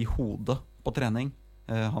i hodet på trening.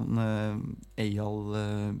 Eyal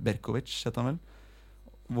Berkovic heter han vel,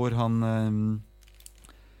 hvor han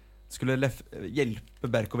skulle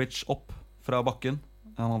hjelpe Berkovic opp fra bakken.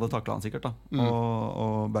 Han hadde taklet han sikkert da,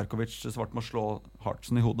 og Berkovic svarte med å slå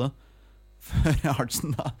Hartson i hodet, før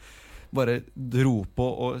Hartson da bare dro på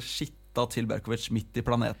og til Berkovic midt i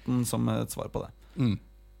planeten som et svar på det.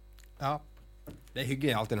 Ja, det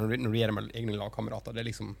hyggelig alltid når du gjør det med egne lagkamerater. Det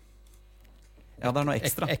liksom det noe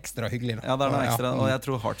ekstra. Ekstra hyggelig da. Ja, det noe ekstra, og jeg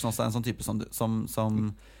tror Hartson også en sånn type som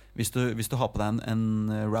hvis du har på deg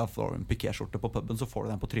en Ralph Lauren Piquet-skjorte på puben, så får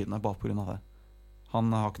du den på trynet bare på grunn av det.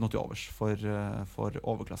 Han har ikke noe til overs for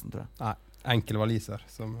overklassen, tror jeg. Nei, enkel valiser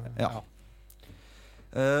som,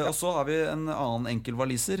 og så har vi en annen enkel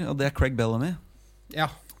valiser, og det Craig Bellamy.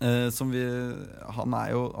 Han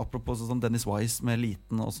jo, apropos sånn Dennis Wise med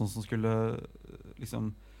liten og sånn som skulle liksom,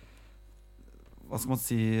 hva skal man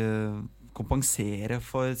si, kompensere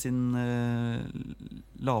for sin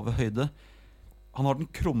lave høyde. Han har den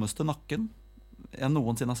krummeste nakken jeg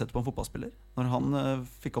noensinne har sett på en fotballspiller. Når han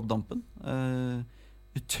fikk opp dampen,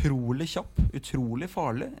 utrolig kjapp, utrolig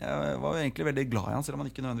farlig. Jeg var jo egentlig veldig glad i han, selv om han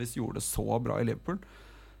ikke nødvendigvis gjorde det så bra i Liverpool.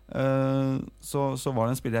 Så var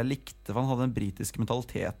det en spiller jeg likte, for han hadde den britiske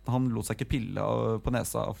mentaliteten. Han lot seg ikke pille på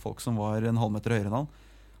nesa av folk som var en halvmeter høyere enn han.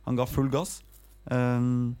 Han ga full gass,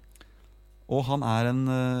 og han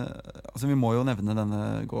altså vi må jo nevne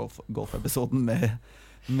denne golf-episoden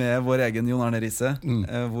med vår egen Jon Arne Riise,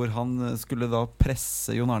 hvor han skulle da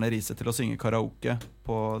presse Jon Arne Riise til å synge karaoke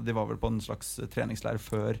de var vel på en slags treningsleir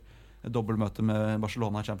før dobbeltmøte med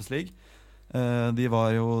Barcelona i Champions League. De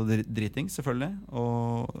var jo driting selvfølgelig,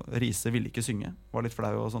 og Riise ville ikke synge, var litt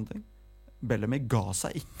flau og sånne ting. Bellamy ga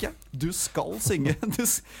seg ikke. Du skal synge.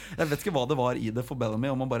 Jeg vet ikke hva det var i det for Bellamy,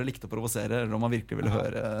 om han bare likte å provosere, eller om han virkelig ville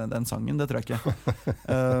høre den sangen. Det tror jeg ikke.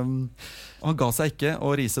 Han ga seg ikke,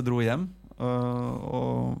 og Riise dro hjem.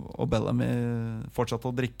 Og Bellamy fortsatte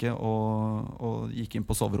å drikke og gikk inn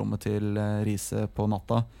på soverommet til Riise på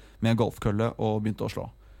natta med en golfkølle og begynte å slå.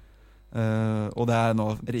 Og det nå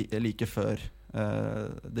like før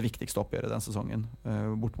det viktigste oppgjøret den sesongen,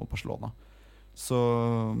 bort mot Barcelona.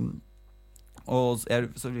 Og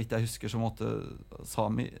så vidt jeg husker så måtte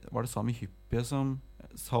var det Sami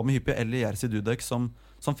Hyppie eller Jerzy Dudek som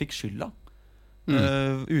fikk skylda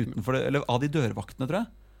utenfor det, eller av de dørvaktene, tror jeg.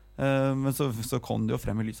 Men så kom det jo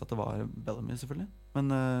frem i lyset at det var Bellamy, selvfølgelig. Men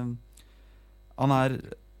han har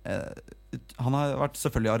vært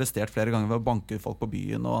selvfølgelig arrestert flere ganger ved å banke folk på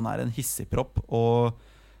byen, og han en hissigpropp og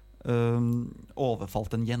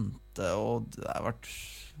overfalt en jente, og det har vært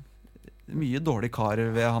mye dårlig kar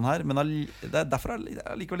ved han her. Men det derfor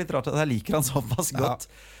likevel litt rart at jeg liker han såpass godt,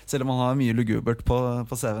 selv om han har mye lugubert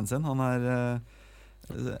på CV-en sin. Han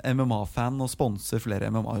MMA-fan og sponser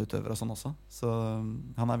flere MMA-utøvere og sånn også. Så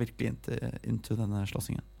han virkelig into denne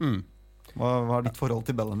slåssingen. Hva ditt forhold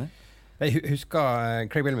til Bellamy? Jeg husker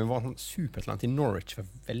Craig Bellamy var en supertalent i Norwich for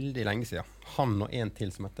veldig lenge siden. Han og en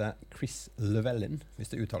til som heter Chris Llewellyn,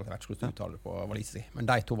 hvis det uttaler jeg vet ikke hvordan uttaler det på walisisk. Men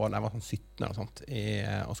de to var sånn 17 eller sånt,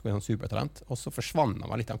 og skulle være sånn supertalent. Og så forsvann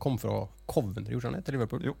han litt. Han kom fra Coventry, gjorde han det, til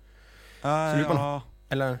Liverpool? Jo. Nå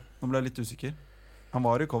ble jeg litt usikker. Han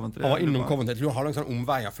var i Coventry. Han var innom Coventry. Jeg tror han hadde en sånn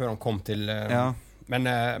omveier før han kom til... Men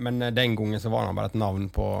den gangen så var han bare et navn i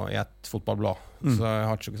et fotballblad. Så jeg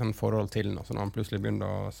har ikke sånn forhold til den. Så når han plutselig begynte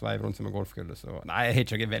å sveive rundt seg med golfkulle, så nei, jeg har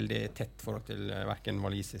ikke et veldig tett forhold til hverken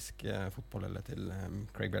walisisk fotball eller til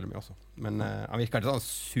Craig Bellamy også. Men han virker ikke sånn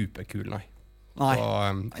superkul, nei. Så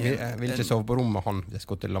jeg vil ikke sove på rommet med han hvis jeg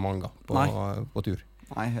skal til La Manga på tur.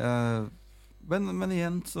 Nei, men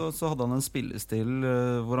igjen så hadde han en spillestil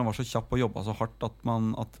hvor han var så kjapp og jobbet så hardt at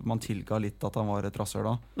man tilga litt at han var et rasshøl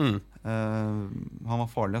da. Han var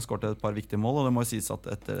farlig, han skårte et par viktige mål, og det må jo sies at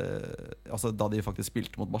da de faktisk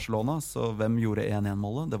spilte mot Barcelona, så hvem gjorde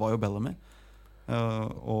 1-1-målet? Det var jo Bellamy.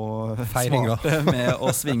 Og svarte med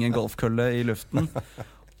å svinge en golfkølle i luften.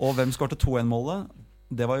 Og hvem skårte 2-1-målet?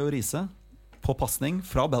 Det var jo Riise på passning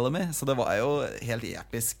fra Bellamy, så det var jo helt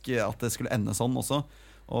episk at det skulle ende sånn også,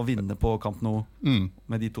 og vinne på Camp Nou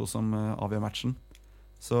med de to som avgjør matchen.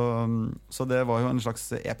 Så det var jo en slags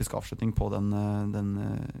episk avslutning på den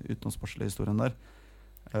utenomsportslige historien der.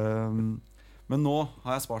 Men nå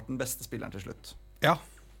har jeg spart den beste spilleren til slutt. Ja.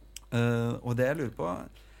 Og det jeg lurer på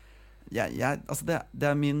altså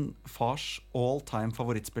det min fars all-time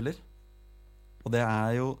favorittspiller, og det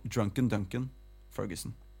jo Drunken Duncan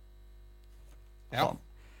Ferguson. Ja.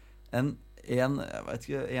 Jeg vet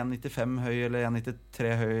ikke, 1,95 høy eller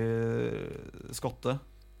 1,93 høy skotte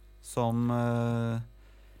som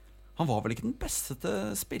han var vel ikke den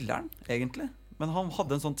beste spilleren egentlig, men han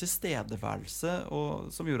hadde en sånn tilstedeværelse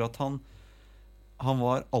som gjorde at han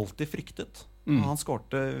var alltid fryktet. Han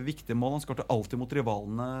skårte viktige mål, han skårte alltid mot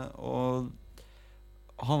rivalene, og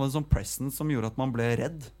han hadde en sånn presence som gjorde at man ble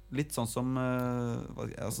redd, litt sånn som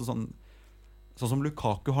sånn som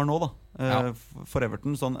Lukaku har nå da, for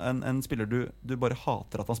Everton, sånn en spiller du bare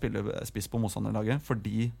hater at han spiller spiss på motstanderlaget,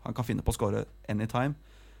 fordi han kan finne på å score anytime.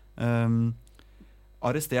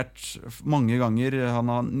 Arrestert mange ganger, han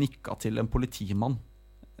har nikket til en politimann,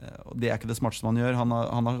 og det ikke det smarteste man gjør.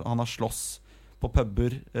 Han har slåss på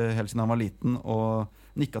puber helt siden han var liten, og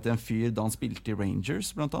nikket til en fyr da han spilte i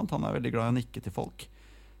Rangers blant annet. Han veldig glad i å nikke til folk.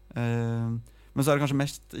 Men så det kanskje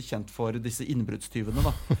mest kjent for disse innbruddstyvene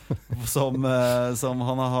da, som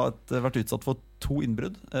han har vært utsatt for 2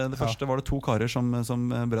 innbrudd. Det første var det 2 karer som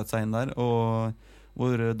brøt seg inn der, og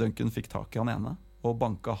hvor Duncan fikk tak i han ene og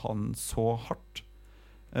banka han så hardt,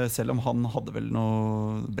 selv om han hadde vel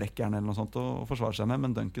noe brekkjern eller noe sånt å forsvare seg med,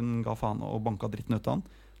 men Duncan ga faen og banka dritten ut av han,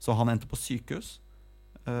 så han endte på sykehus.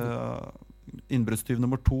 Innbruddstyv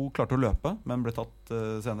nummer 2 klarte å løpe, men ble tatt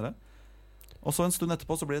senere. Og så en stund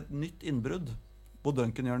etterpå så ble det et nytt innbrudd, hvor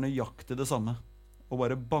Duncan gjør nøyaktig det samme, og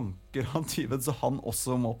bare banker han tyven så han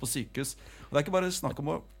også må på sykehus. Og det ikke bare snakk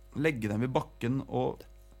om å legge dem i bakken, og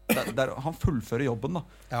han fullfører jobben da,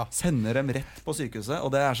 sender dem rett på sykehuset,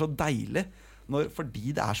 og det så deilig,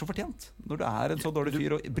 fordi det så fortjent. Når du en så dårlig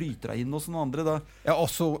fyr og bryter deg inn hos noen andre da. Ja,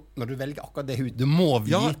 også når du velger akkurat det huset, du må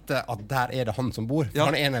vite at der det han som bor, for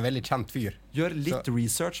han en veldig kjent fyr. Gjør litt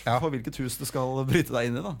research på hvilket hus du skal bryte deg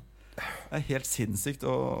inn i da. Det helt sinnssykt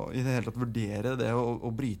å i det hele tatt vurdere det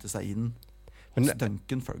å bryte seg inn hos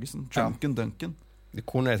Duncan Ferguson. Drunken Duncan. Det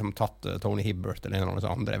kunne liksom tatt Tony Hibbert eller en eller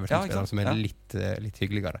annen andre Everton-spillere som litt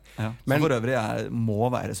hyggeligere. Ja. Men for øvrig må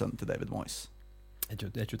være sønnen til David Moyes. Det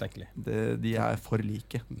er ikke utenkelig. De for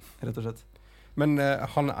like, rett og slett. Men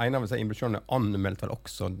han ene av seg innbruddskjørende anmeldte vel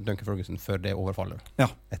også Duncan Ferguson før det overfallet. Ja.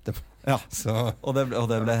 Etterpå. Ja. Og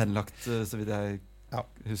det ble henlagt, så vidt jeg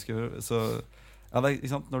husker. Så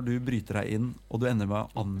ikke sant? Når du bryter deg inn, og du ender med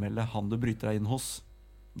å anmelde han du bryter deg inn hos,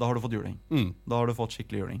 da har du fått juling. Da har du fått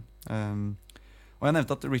skikkelig juling. Og jeg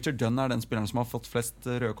nevnte at Richard Dunn er den spilleren som har fått flest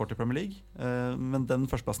røde kort i Premier League. Men den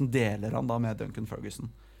førsteplassen deler han da med Duncan Ferguson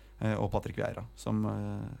og Patrick Vieira, som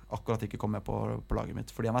akkurat ikke kom med på laget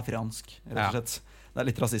mitt, fordi han er fransk, rett og slett. Det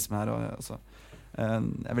litt rasisme her.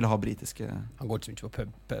 Jeg ville ha britiske. Han går ikke så mye på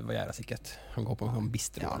pub, Vieira sikkert. Han går på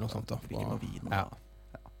bistro eller noe sånt. Drikker noe vin.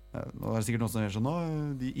 Nå det sikkert noen som gjør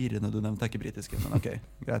sånn, de irene du nevnte ikke britiske, men ok,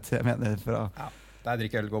 greit, jeg mener fra... Der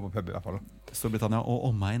drikker øl, går på pub i hvert fall. Storbritannia og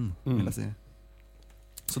omegn, vil jeg si.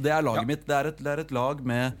 Så det laget mitt. Det er et lag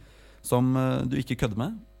som du ikke kødder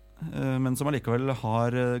med, men som allikevel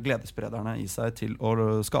har gledessprederne i seg til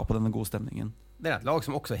å skape denne gode stemningen. Det et lag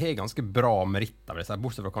som også har ganske bra meritter,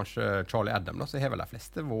 bortsett fra kanskje Charlie Adam, da, så har vel de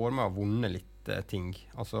fleste vært med å vunne litt ting.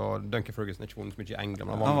 Altså, Duncan Ferguson har ikke vunnet så mye i England,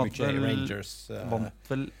 men han vant mye i Rangers. Vant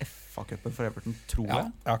vel FA-cupen for Everton, tror jeg.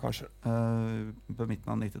 Ja, kanskje. På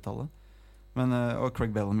midten av 90-tallet. Men, og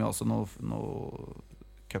Craig Bellamy også noe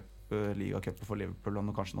ligacup for Liverpool,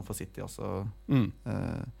 og kanskje noe for City også.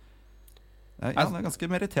 Det er ganske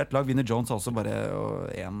merittert lag. Vinnie Jones har også bare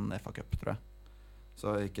en FA-cup, tror jeg. Så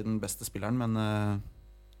ikke den beste spilleren, men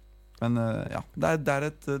det er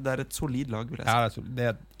et solid lag, vil jeg si. Det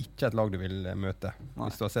er ikke et lag du vil møte. Nei.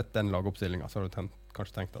 Hvis du har sett den lagoppstillingen, så har du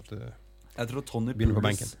kanskje tenkt at du jeg tror Tony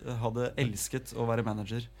Pulis hadde elsket å være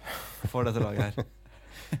manager for dette laget her.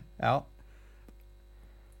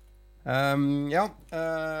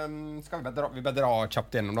 Skal vi bare dra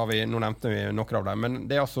kjapt gjennom da. Nå nevnte vi noen av dem, men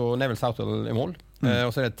det er altså Neville Southall i mål, og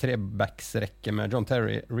så er det trebacksrekke med John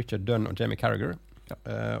Terry, Richard Dunn og Jamie Carragher,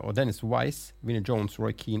 og Dennis Wise, Vinnie Jones,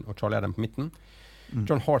 Roy Keane og Charlie Adam på midten,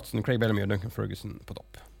 John Hartson, Craig Bellamy og Duncan Ferguson på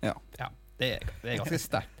topp. Det er ganske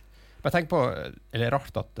sterkt. Jeg tenker på, er det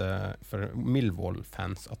rart at for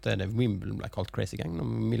Millwall-fans at det Wimbledon ble kalt Crazy Gang, når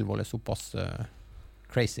Millwall er såpass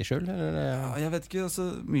crazy selv? Jeg vet ikke, altså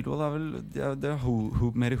Millwall er vel det er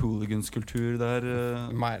mer hooliganskultur der.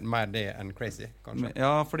 Mer det enn crazy, kanskje?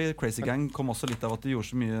 Ja, fordi Crazy Gang kom også litt av at de gjorde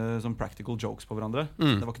så mye sånn practical jokes på hverandre.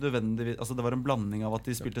 Det var ikke nødvendigvis, altså det var en blanding av at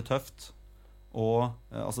de spilte tøft, og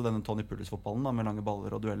altså denne Tony Pulis-fotballen da, med lange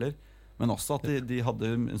baller og dueller, men også at de hadde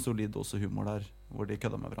en solid dose humor der, hvor de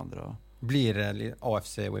kødde med hverandre. Blir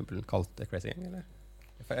AFC Wimbledon kalt Crazy Gang, eller?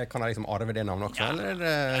 Kan jeg liksom arve det navnet også, eller?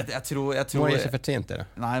 Jeg tror må jeg ikke fortjent til det?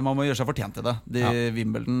 Nei, man må gjøre seg fortjent til det.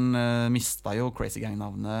 Wimbledon mistet jo Crazy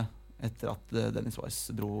Gang-navnet etter at Dennis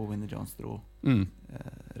Wise dro, Vinnie Jones dro,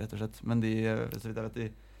 rett og slett. Men så vidt jeg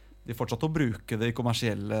vet, de fortsatte å bruke det i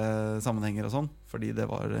kommersielle sammenhenger og sånn, fordi det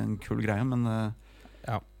var en kul greie, men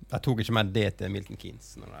jeg tok ikke med det til Milton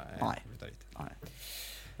Keynes. Nei,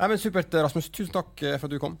 men supert, Rasmus. Tusen takk for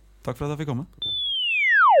at du kom. Takk for at jeg fikk komme.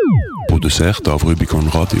 Produsert av Rubicon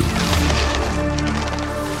Radio.